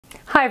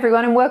Hi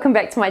everyone and welcome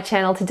back to my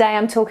channel. Today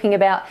I'm talking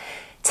about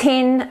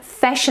 10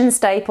 fashion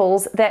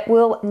staples that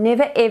will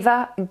never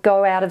ever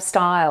go out of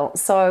style.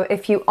 So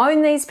if you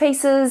own these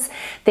pieces,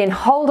 then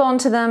hold on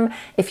to them.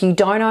 If you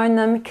don't own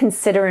them,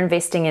 consider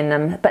investing in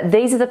them. But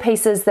these are the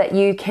pieces that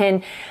you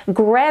can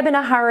grab in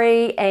a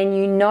hurry and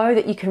you know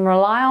that you can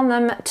rely on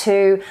them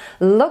to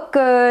look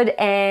good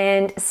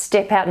and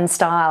step out in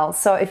style.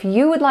 So if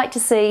you would like to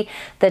see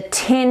the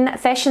 10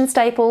 fashion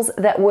staples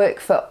that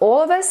work for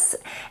all of us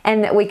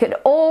and that we could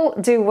all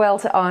do well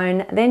to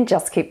own, then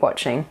just keep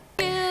watching.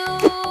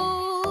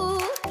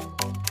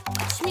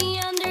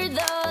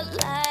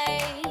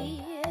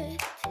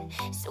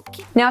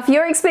 Now, if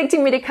you're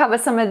expecting me to cover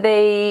some of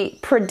the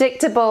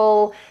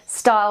predictable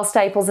style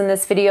staples in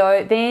this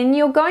video, then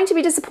you're going to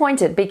be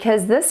disappointed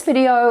because this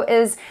video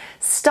is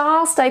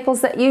style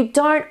staples that you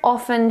don't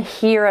often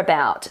hear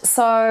about.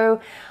 So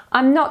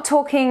I'm not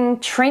talking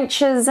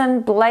trenches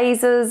and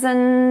blazers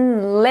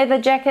and leather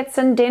jackets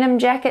and denim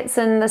jackets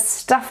and the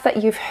stuff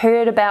that you've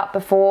heard about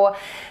before.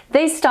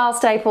 These style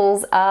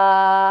staples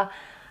are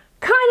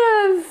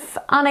kind of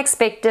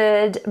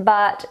unexpected,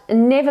 but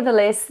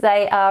nevertheless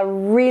they are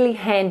really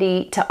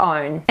handy to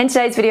own. And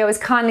today's video is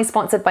kindly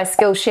sponsored by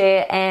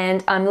Skillshare,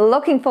 and I'm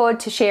looking forward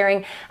to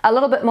sharing a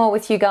little bit more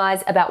with you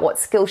guys about what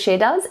Skillshare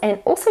does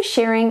and also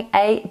sharing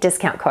a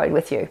discount code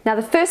with you. Now,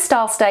 the first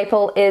style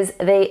staple is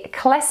the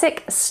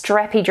classic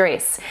strappy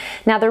dress.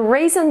 Now, the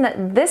reason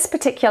that this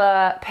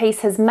particular piece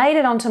has made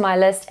it onto my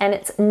list and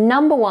it's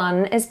number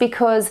one is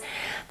because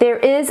there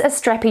is a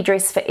strappy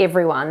dress for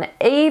everyone.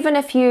 Even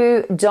if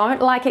you don't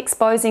like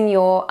exposing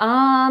your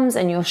arms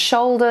and your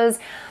shoulders,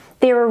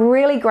 they're a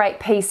really great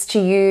piece to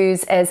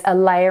use as a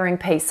layering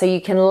piece. So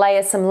you can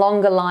layer some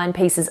longer line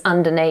pieces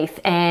underneath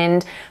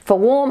and for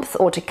warmth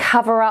or to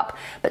cover up.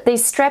 But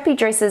these strappy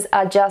dresses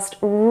are just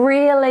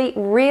really,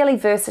 really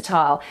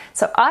versatile.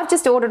 So I've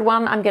just ordered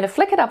one. I'm going to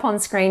flick it up on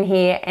screen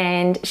here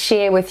and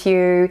share with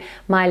you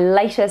my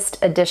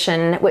latest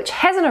edition, which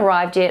hasn't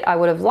arrived yet. I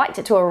would have liked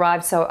it to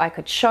arrive so I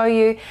could show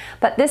you.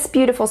 But this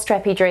beautiful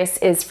strappy dress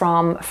is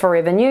from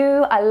Forever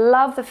New. I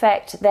love the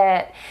fact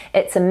that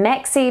it's a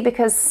maxi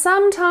because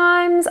sometimes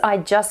I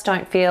just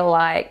don't feel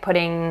like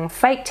putting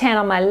fake tan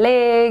on my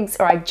legs,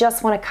 or I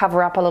just want to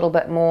cover up a little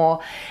bit more,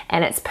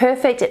 and it's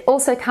perfect. It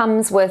also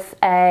comes with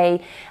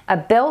a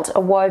belt, a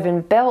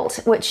woven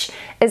belt, which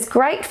is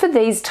great for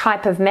these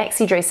type of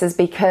maxi dresses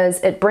because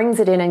it brings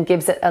it in and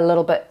gives it a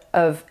little bit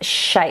of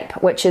shape,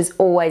 which is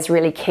always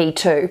really key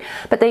too.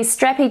 But these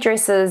strappy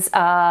dresses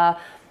are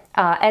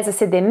as I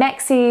said, they're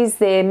maxis,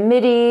 they're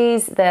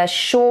middies, they're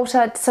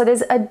shorter. So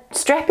there's a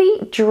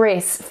strappy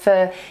dress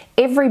for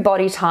every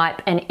body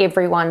type and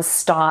everyone's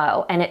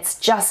style, and it's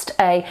just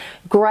a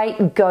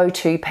great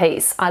go-to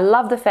piece. I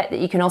love the fact that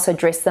you can also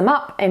dress them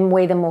up and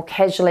wear them more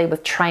casually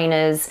with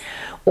trainers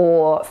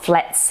or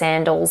flat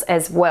sandals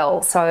as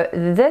well. So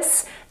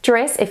this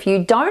dress, if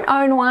you don't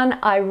own one,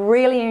 I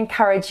really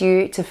encourage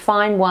you to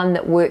find one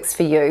that works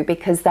for you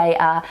because they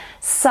are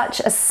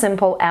such a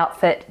simple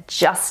outfit.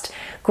 Just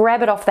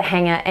grab it off the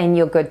hanger and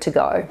you're good to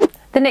go.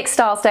 The next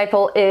style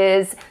staple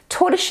is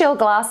tortoiseshell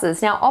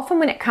glasses. Now, often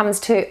when it comes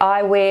to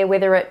eyewear,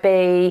 whether it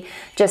be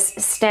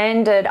just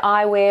standard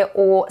eyewear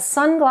or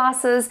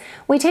sunglasses,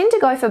 we tend to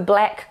go for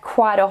black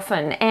quite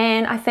often.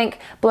 And I think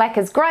black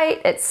is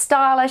great, it's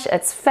stylish,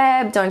 it's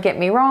fab, don't get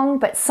me wrong,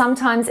 but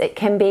sometimes it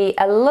can be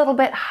a little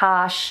bit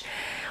harsh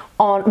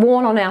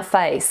worn on our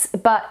face.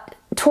 But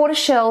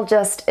tortoiseshell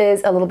just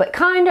is a little bit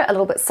kinder, a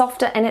little bit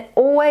softer, and it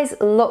always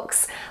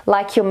looks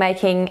like you're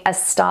making a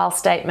style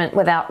statement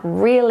without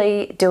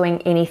really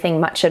doing anything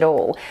much at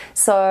all.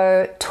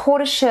 So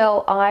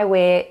tortoiseshell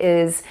eyewear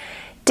is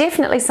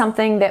definitely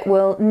something that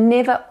will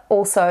never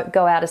also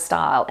go out of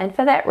style, and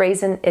for that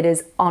reason it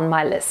is on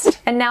my list.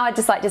 And now I'd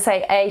just like to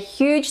say a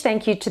huge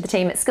thank you to the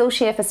team at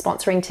Skillshare for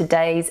sponsoring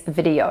today's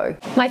video.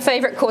 My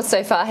favorite course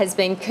so far has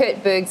been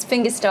Kurt Berg's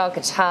fingerstyle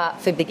guitar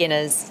for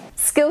beginners.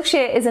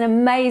 Skillshare is an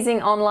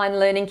amazing online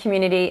learning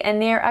community, and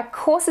there are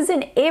courses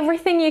in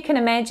everything you can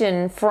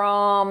imagine,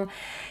 from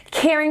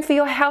caring for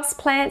your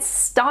houseplants,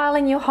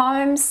 styling your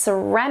home,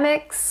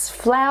 ceramics,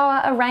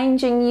 flower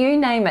arranging, you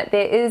name it.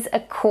 There is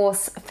a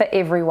course for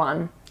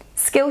everyone.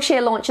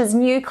 Skillshare launches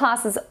new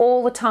classes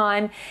all the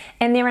time,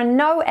 and there are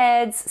no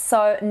ads,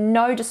 so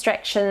no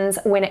distractions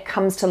when it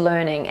comes to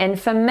learning. And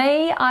for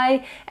me,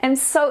 I am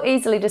so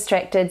easily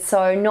distracted,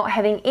 so not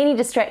having any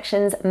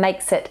distractions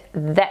makes it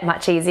that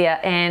much easier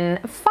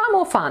and far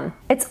more fun.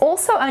 It's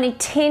also only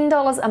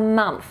 $10 a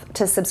month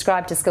to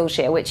subscribe to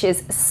Skillshare, which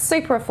is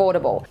super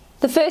affordable.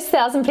 The first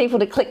 1,000 people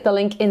to click the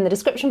link in the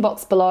description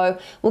box below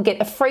will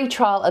get a free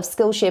trial of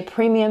Skillshare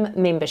Premium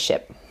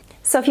membership.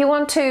 So if you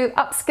want to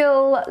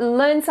upskill,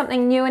 learn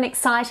something new and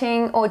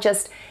exciting, or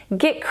just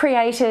get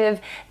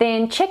creative,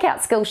 then check out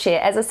Skillshare.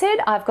 As I said,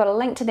 I've got a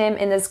link to them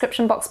in the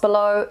description box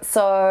below,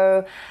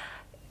 so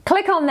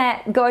Click on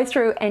that, go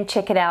through and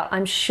check it out.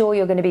 I'm sure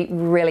you're going to be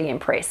really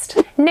impressed.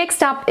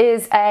 Next up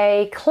is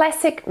a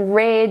classic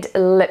red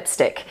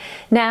lipstick.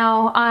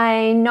 Now,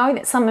 I know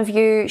that some of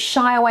you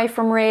shy away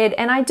from red,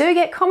 and I do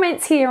get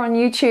comments here on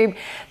YouTube,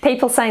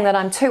 people saying that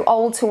I'm too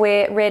old to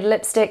wear red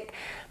lipstick.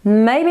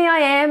 Maybe I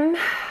am,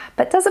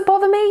 but does it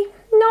bother me?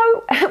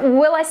 No.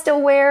 Will I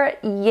still wear it?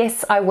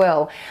 Yes, I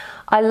will.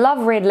 I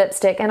love red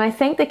lipstick, and I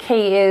think the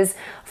key is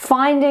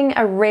finding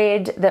a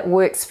red that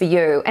works for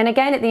you. And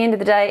again, at the end of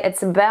the day,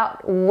 it's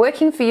about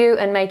working for you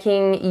and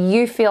making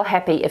you feel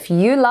happy. If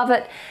you love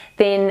it,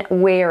 then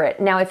wear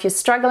it. Now, if you're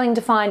struggling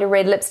to find a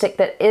red lipstick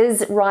that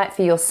is right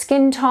for your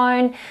skin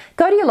tone,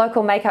 go to your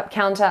local makeup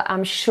counter.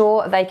 I'm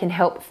sure they can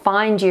help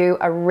find you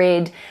a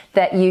red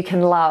that you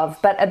can love.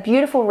 But a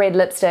beautiful red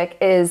lipstick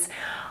is,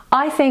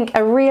 I think,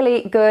 a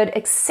really good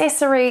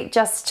accessory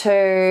just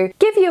to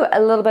give you a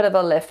little bit of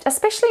a lift,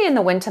 especially in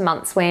the winter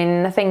months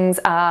when things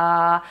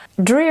are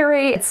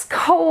dreary, it's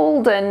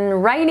cold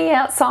and rainy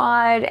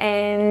outside,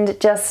 and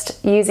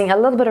just using a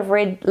little bit of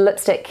red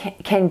lipstick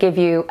can give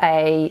you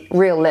a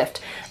real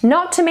lift.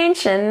 Not to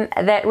mention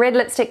that red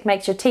lipstick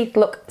makes your teeth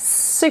look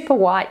super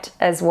white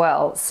as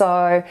well.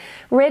 So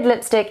red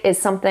lipstick is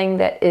something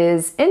that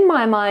is, in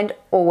my mind,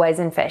 always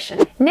in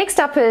fashion. Next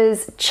up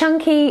is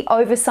chunky,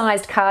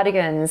 oversized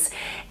cardigans,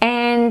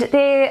 and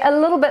they're a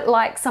little bit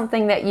like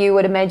something that you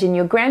would imagine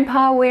your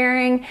grandpa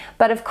wearing,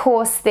 but of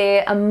course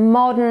they're a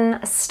modern,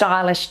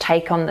 stylish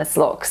take on this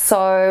look.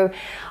 So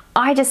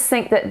I just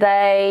think that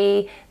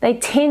they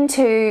tend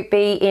to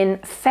be in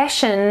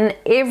fashion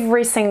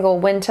every single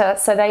winter,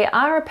 so they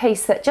are a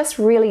piece that just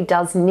really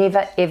does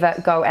never ever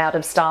go out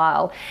of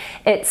style.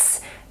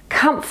 It's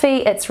comfy,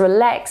 it's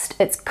relaxed,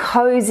 it's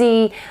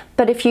cozy,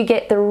 but if you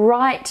get the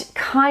right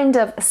kind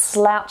of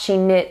slouchy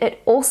knit,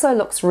 it also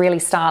looks really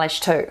stylish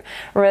too.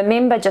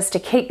 Remember just to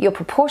keep your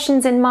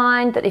proportions in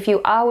mind, that if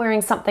you are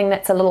wearing something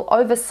that's a little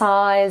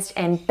oversized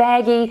and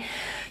baggy,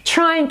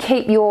 try and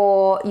keep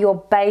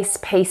your base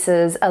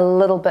pieces a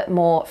little bit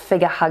more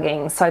figure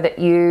hugging so that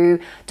you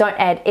don't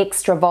add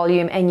extra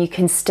volume and you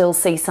can still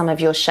see some of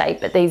your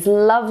shape. But these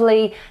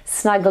lovely,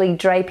 snuggly,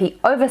 drapey,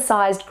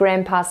 oversized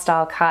grandpa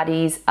style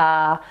cardies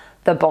are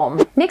the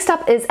bomb. Next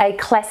up is a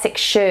classic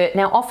shirt.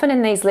 Now, often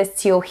in these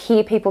lists you'll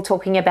hear people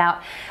talking about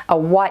a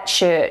white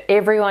shirt.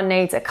 Everyone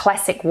needs a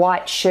classic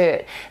white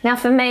shirt. Now,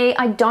 for me,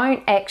 I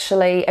don't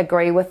actually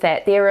agree with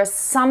that. There are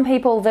some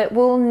people that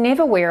will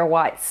never wear a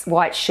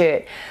white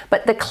shirt,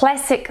 but the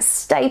classic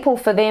staple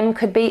for them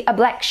could be a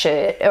black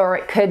shirt, or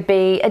it could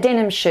be a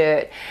denim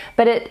shirt,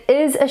 but it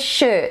is a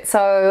shirt.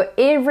 So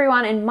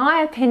everyone, in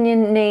my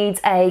opinion, needs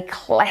a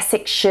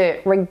classic shirt,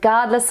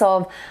 regardless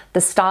of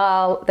the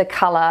style, the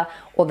color,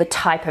 or the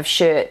type of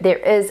shirt. There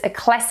is a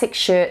classic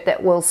shirt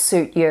that will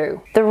suit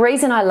you. The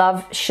reason I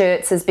love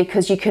shirts is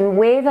because you can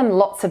wear them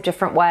lots of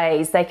different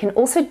ways. They can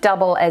also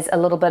double as a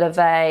little bit of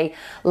a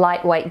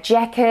lightweight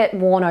jacket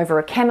worn over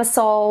a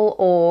camisole,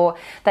 or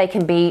they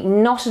can be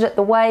knotted at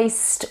the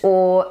waist,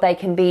 or they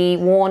can be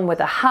worn with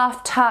a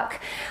half tuck,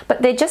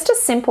 but they're just a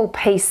simple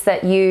piece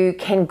that you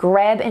can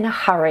grab in a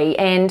hurry.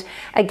 And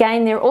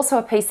again, they're also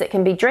a piece that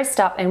can be dressed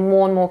up and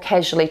worn more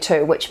casually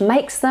too, which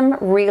makes them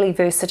really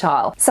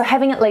versatile. So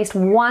having at least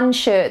one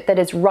shirt that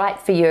is right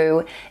for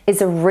you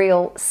is a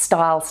real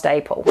style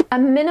staple. A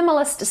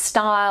minimalist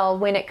style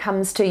when it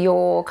comes to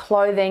your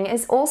clothing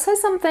is also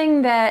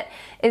something that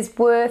is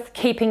worth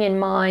keeping in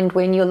mind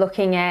when you're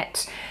looking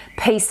at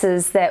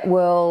pieces that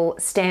will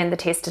stand the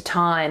test of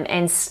time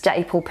and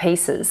staple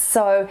pieces.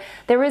 So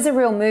there is a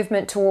real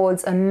movement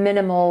towards a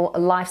minimal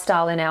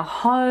lifestyle in our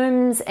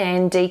homes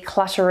and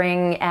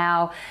decluttering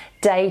our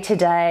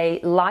day-to-day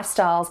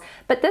lifestyles,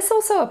 but this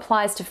also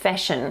applies to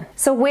fashion.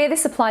 So where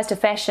this applies to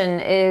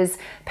fashion is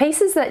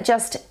pieces that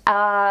just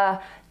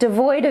are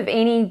devoid of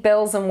any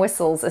bells and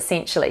whistles,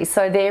 essentially.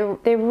 So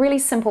they're really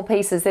simple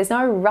pieces. There's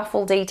no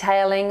ruffle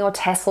detailing or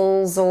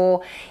tassels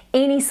or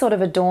any sort of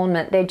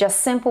adornment. They're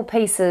just simple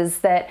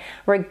pieces that,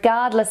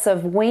 regardless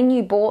of when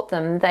you bought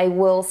them, they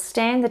will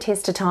stand the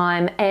test of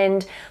time,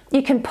 and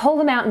you can pull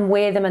them out and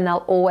wear them and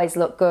they'll always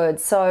look good.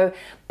 So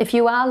if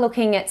you are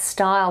looking at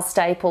style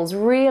staples,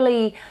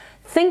 really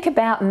think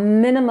about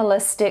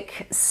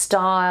minimalistic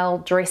style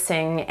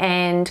dressing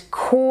and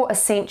core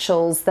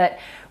essentials that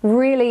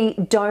really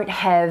don't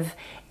have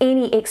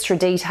any extra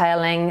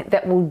detailing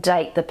that will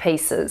date the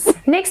pieces.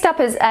 Next up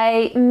is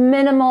a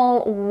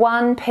minimal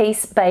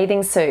one-piece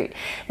bathing suit.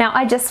 Now,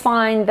 I just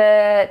find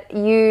that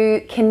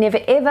you can never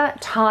ever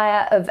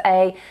tire of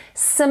a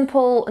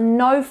simple,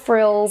 no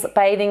frills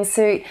bathing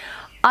suit.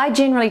 I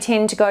generally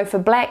tend to go for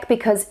black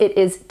because it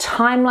is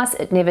timeless,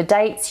 it never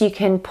dates. You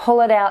can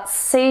pull it out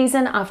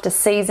season after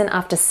season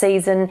after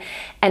season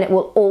and it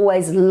will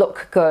always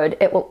look good.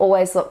 It will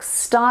always look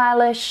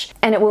stylish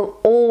and it will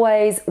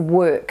always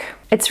work.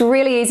 It's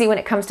really easy when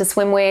it comes to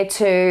swimwear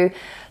to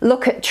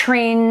look at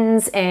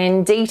trends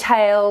and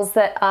details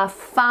that are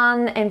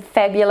fun and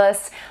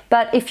fabulous,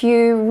 but if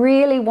you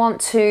really want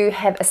to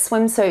have a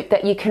swimsuit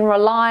that you can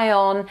rely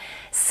on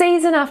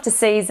season after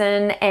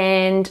season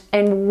and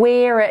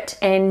wear it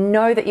and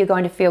know that you're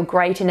going to feel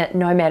great in it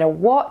no matter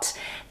what,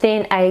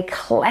 then a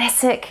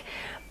classic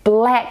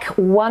black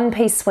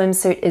one-piece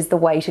swimsuit is the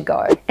way to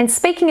go. And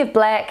speaking of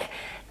black,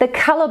 the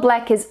color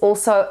black is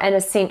also an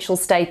essential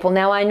staple.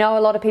 Now, I know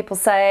a lot of people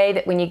say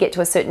that when you get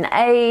to a certain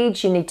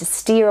age, you need to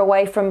steer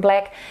away from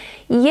black.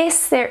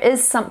 Yes, there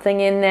is something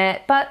in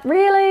that, but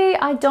really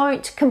I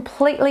don't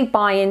completely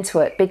buy into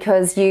it,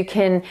 because you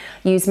can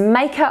use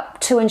makeup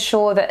to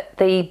ensure that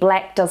the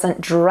black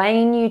doesn't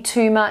drain you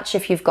too much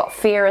if you've got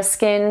fairer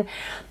skin.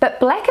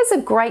 But black is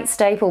a great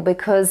staple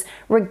because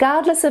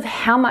regardless of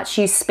how much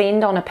you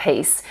spend on a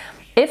piece,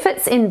 if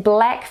it's in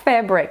black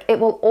fabric, it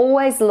will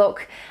always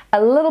look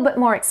a little bit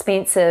more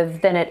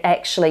expensive than it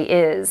actually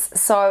is.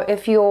 So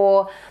if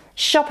you're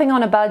shopping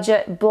on a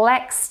budget,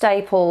 black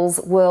staples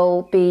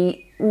will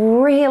be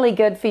really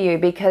good for you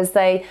because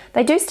they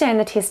do stand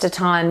the test of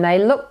time. They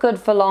look good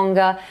for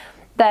longer.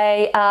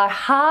 They are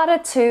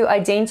harder to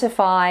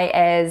identify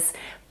as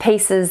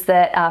pieces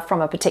that are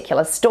from a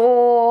particular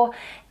store,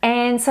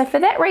 and so for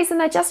that reason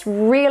they're just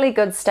really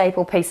good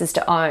staple pieces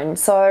to own.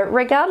 So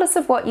regardless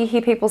of what you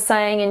hear people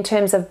saying in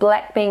terms of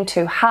black being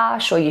too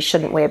harsh or you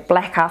shouldn't wear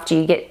black after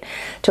you get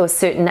to a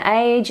certain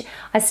age,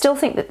 I still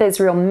think that there's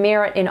real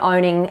merit in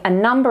owning a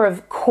number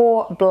of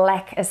core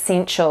black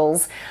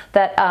essentials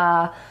that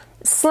are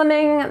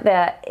slimming,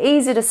 they're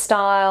easy to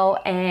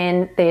style,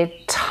 and they're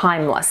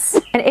timeless.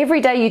 An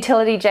everyday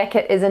utility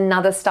jacket is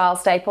another style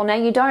staple. Now,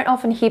 you don't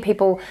often hear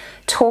people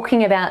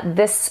talking about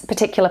this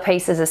particular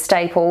piece as a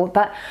staple,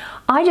 but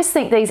I just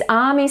think these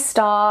army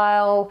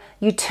style,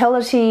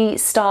 utility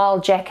style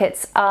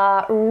jackets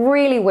are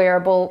really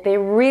wearable, they're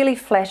really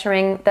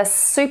flattering, they're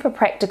super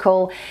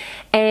practical,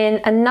 and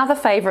another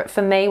favorite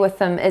for me with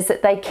them is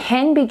that they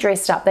can be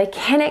dressed up. They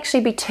can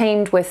actually be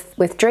teamed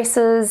with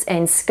dresses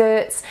and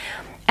skirts.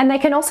 And they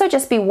can also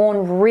just be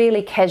worn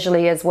really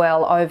casually as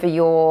well over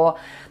your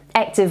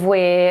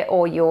activewear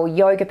or your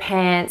yoga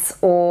pants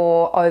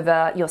or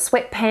over your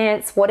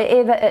sweatpants,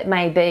 whatever it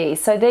may be.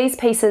 So these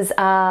pieces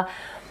are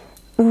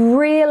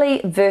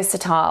really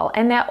versatile,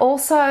 and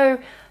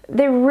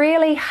they're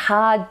really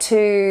hard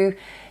to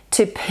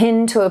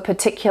pin to a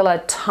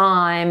particular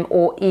time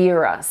or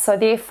era. So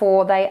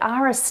therefore they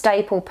are a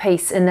staple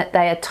piece in that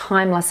they are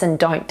timeless and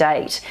don't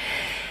date.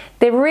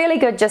 They're really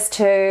good just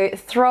to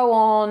throw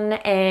on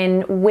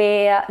and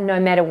wear no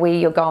matter where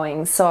you're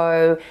going.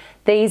 So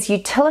these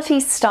utility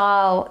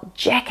style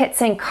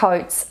jackets and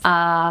coats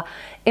are,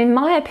 in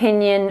my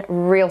opinion,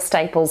 real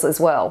staples as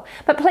well.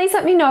 But please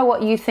let me know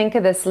what you think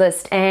of this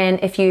list,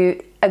 and if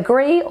you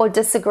agree or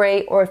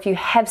disagree, or if you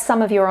have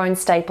some of your own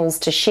staples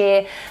to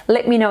share,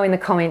 let me know in the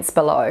comments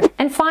below.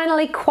 And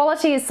finally,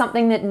 quality is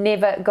something that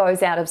never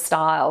goes out of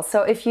style.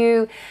 So if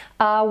you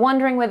are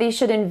wondering whether you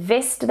should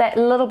invest that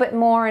little bit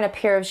more in a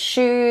pair of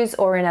shoes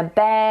or in a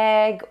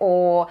bag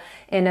or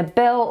in a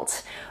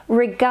belt,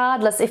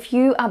 regardless, if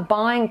you are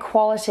buying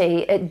quality,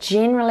 it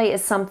generally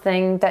is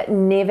something that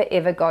never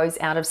ever goes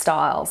out of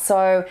style.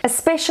 So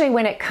especially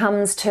when it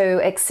comes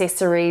to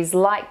accessories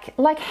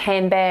like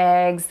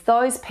handbags,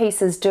 those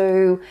pieces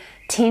do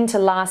tend to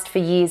last for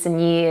years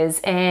and years,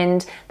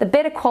 and the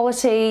better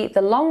quality,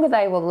 the longer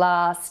they will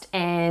last,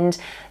 and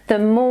the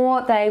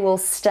more they will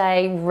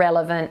stay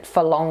relevant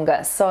for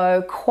longer.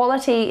 So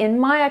quality, in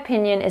my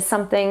opinion, is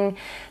something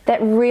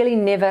that really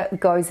never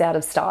goes out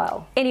of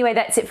style. Anyway,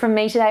 that's it from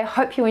me today. I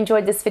hope you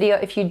enjoyed this video.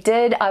 If you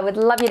did, I would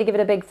love you to give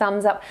it a big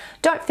thumbs up.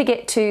 Don't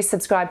forget to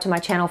subscribe to my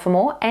channel for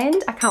more,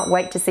 and I can't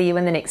wait to see you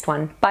in the next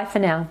one. Bye for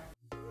now.